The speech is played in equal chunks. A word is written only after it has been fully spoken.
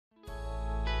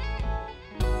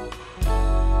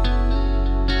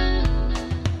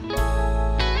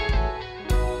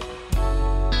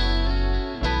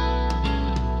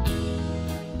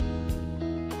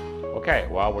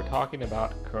while we're talking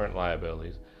about current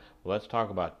liabilities, let's talk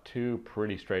about two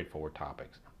pretty straightforward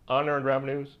topics: unearned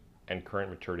revenues and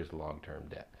current maturities of long-term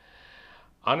debt.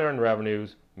 Unearned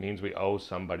revenues means we owe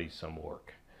somebody some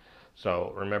work.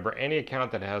 So remember, any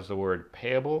account that has the word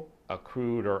payable,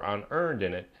 accrued, or unearned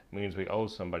in it means we owe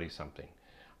somebody something.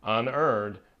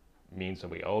 Unearned means that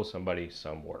we owe somebody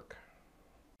some work.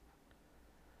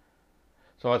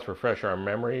 So let's refresh our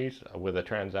memories with a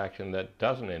transaction that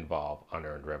doesn't involve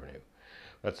unearned revenue.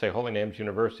 Let's say Holy Names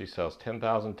University sells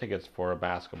 10,000 tickets for a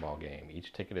basketball game.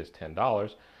 Each ticket is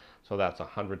 $10, so that's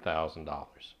 $100,000.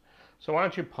 So why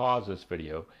don't you pause this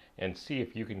video and see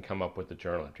if you can come up with the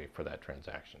journal entry for that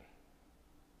transaction.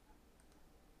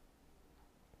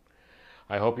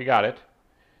 I hope you got it.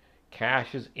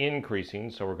 Cash is increasing,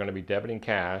 so we're going to be debiting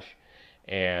cash,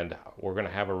 and we're going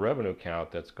to have a revenue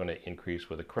account that's going to increase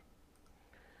with a credit.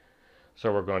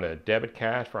 So we're going to debit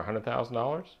cash for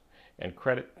 $100,000 and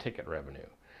credit ticket revenue.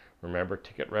 Remember,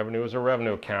 ticket revenue is a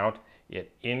revenue account.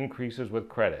 It increases with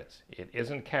credits. It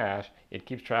isn't cash. It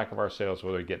keeps track of our sales,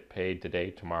 whether we get paid today,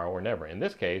 tomorrow, or never. In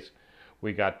this case,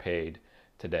 we got paid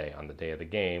today. On the day of the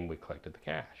game, we collected the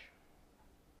cash.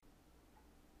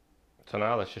 So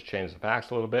now let's just change the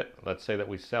facts a little bit. Let's say that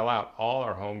we sell out all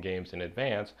our home games in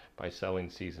advance by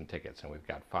selling season tickets. And we've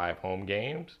got 5 home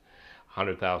games,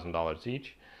 $100,000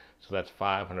 each. So that's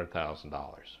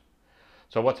 $500,000.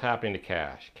 So what's happening to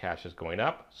cash? Cash is going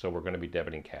up, so we're going to be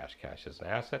debiting cash. Cash is an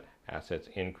asset. Assets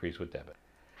increase with debit.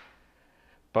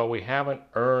 But we haven't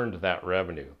earned that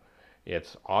revenue.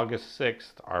 It's August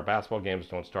 6th. Our basketball games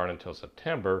don't start until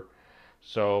September,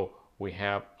 so we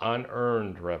have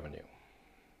unearned revenue.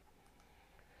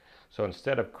 So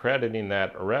instead of crediting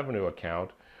that revenue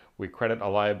account, we credit a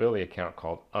liability account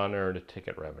called unearned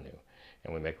ticket revenue.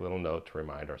 And we make a little note to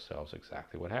remind ourselves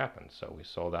exactly what happened. So we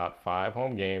sold out 5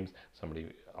 home games.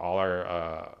 All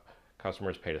our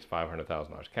customers paid us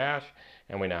 $500,000 cash,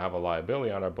 and we now have a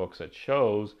liability on our books that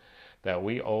shows that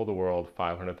we owe the world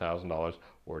 $500,000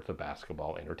 worth of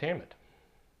basketball entertainment.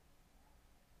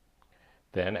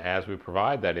 Then, as we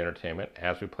provide that entertainment,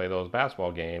 as we play those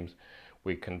basketball games,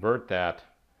 we convert that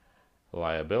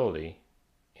liability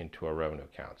into a revenue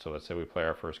account. So let's say we play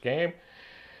our first game,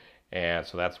 and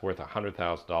so that's worth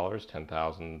 $100,000,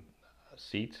 10,000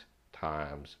 seats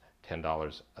times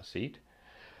 $10 a seat.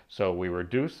 So we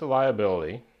reduce the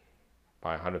liability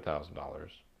by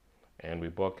 $100,000, and we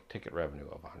book ticket revenue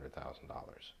of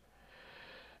 $100,000.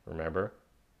 Remember,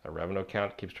 a revenue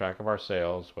account keeps track of our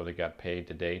sales, whether we got paid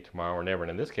today, tomorrow, or never.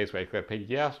 And in this case, we got paid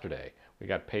yesterday. We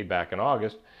got paid back in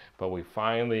August, but we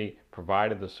finally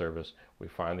provided the service. We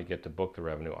finally get to book the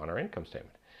revenue on our income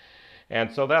statement.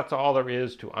 And so that's all there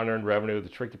is to unearned revenue. The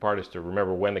tricky part is to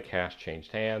remember when the cash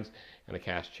changed hands, and the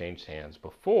cash changed hands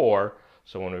before.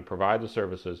 So when we provide the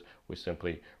services, we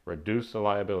simply reduce the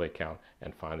liability account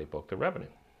and finally book the revenue.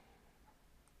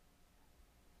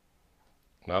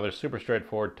 Now there's a super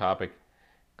straightforward topic: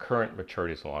 current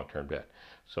maturities of long-term debt.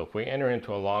 So if we enter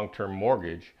into a long-term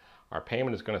mortgage, our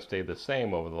payment is going to stay the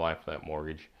same over the life of that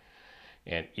mortgage,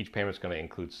 and each payment is going to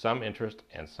include some interest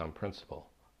and some principal.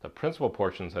 The principal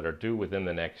portions that are due within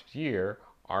the next year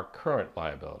are current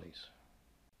liabilities.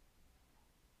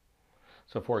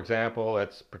 So for example,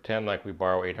 let's pretend like we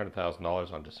borrow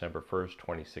 $800,000 on December 1st,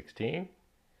 2016,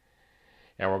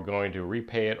 and we're going to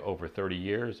repay it over 30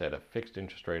 years at a fixed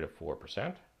interest rate of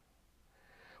 4%.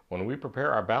 When we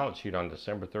prepare our balance sheet on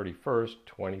December 31st,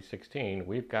 2016,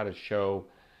 we've got to show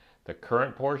the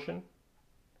current portion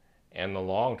and the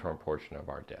long-term portion of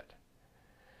our debt.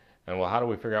 And well, how do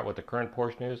we figure out what the current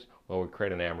portion is? Well, we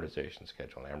create an amortization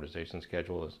schedule. An amortization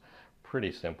schedule is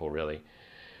pretty simple, really.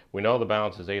 We know the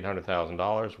balance is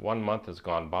 $800,000. 1 month has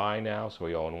gone by now, so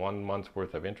we owe 1 month's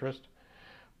worth of interest.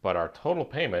 But our total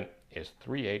payment is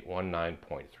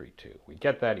 $3,819.32. We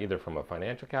get that either from a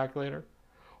financial calculator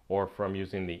or from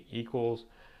using the equals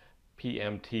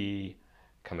PMT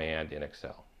command in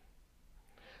Excel.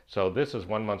 So this is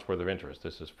 1 month's worth of interest.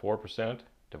 This is 4%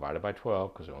 divided by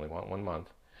 12, because we only want 1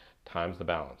 month, times the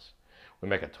balance. We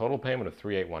make a total payment of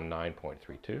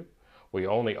 $3,819.32. We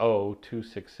only owe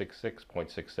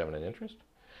 $2,666.67 in interest.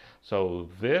 So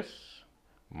this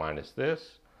minus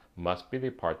this must be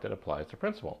the part that applies to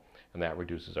principal, and that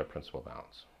reduces our principal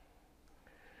balance.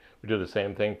 We do the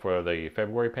same thing for the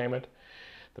February payment.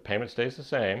 The payment stays the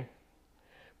same,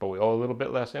 but we owe a little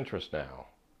bit less interest now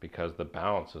because the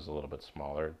balance is a little bit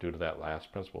smaller due to that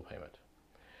last principal payment.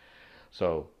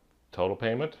 So total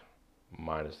payment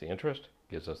minus the interest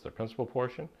gives us the principal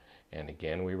portion, and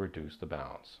again we reduce the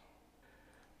balance.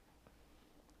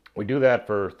 We do that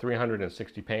for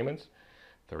 360 payments,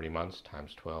 30 months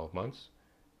times 12 months.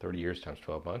 30 years times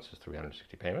 12 months is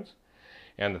 360 payments.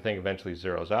 and the thing eventually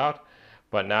zeroes out.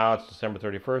 But now it's December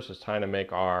 31st. It's time to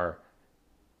make our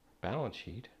balance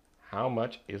sheet. How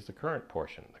much is the current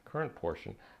portion? The current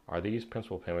portion are these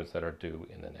principal payments that are due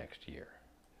in the next year.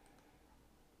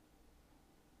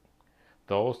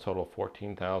 Those total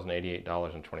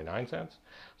 $14,088.29.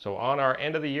 So on our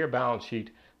end of the year balance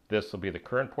sheet, this will be the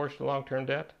current portion of long-term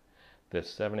debt.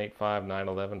 This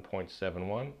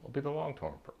 $785,911.71 will be the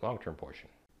long-term portion.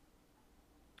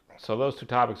 So those two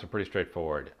topics are pretty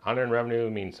straightforward. Unearned revenue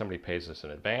means somebody pays us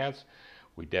in advance.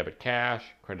 We debit cash,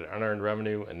 credit unearned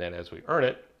revenue, and then as we earn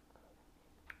it,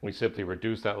 we simply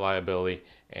reduce that liability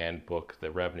and book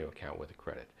the revenue account with a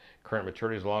credit. Current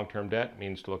maturities of long-term debt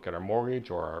means to look at our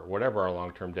mortgage or whatever our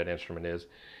long-term debt instrument is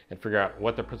and figure out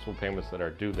what the principal payments that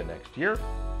are due the next year,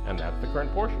 and that's the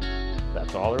current portion.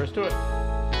 That's all there is to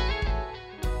it.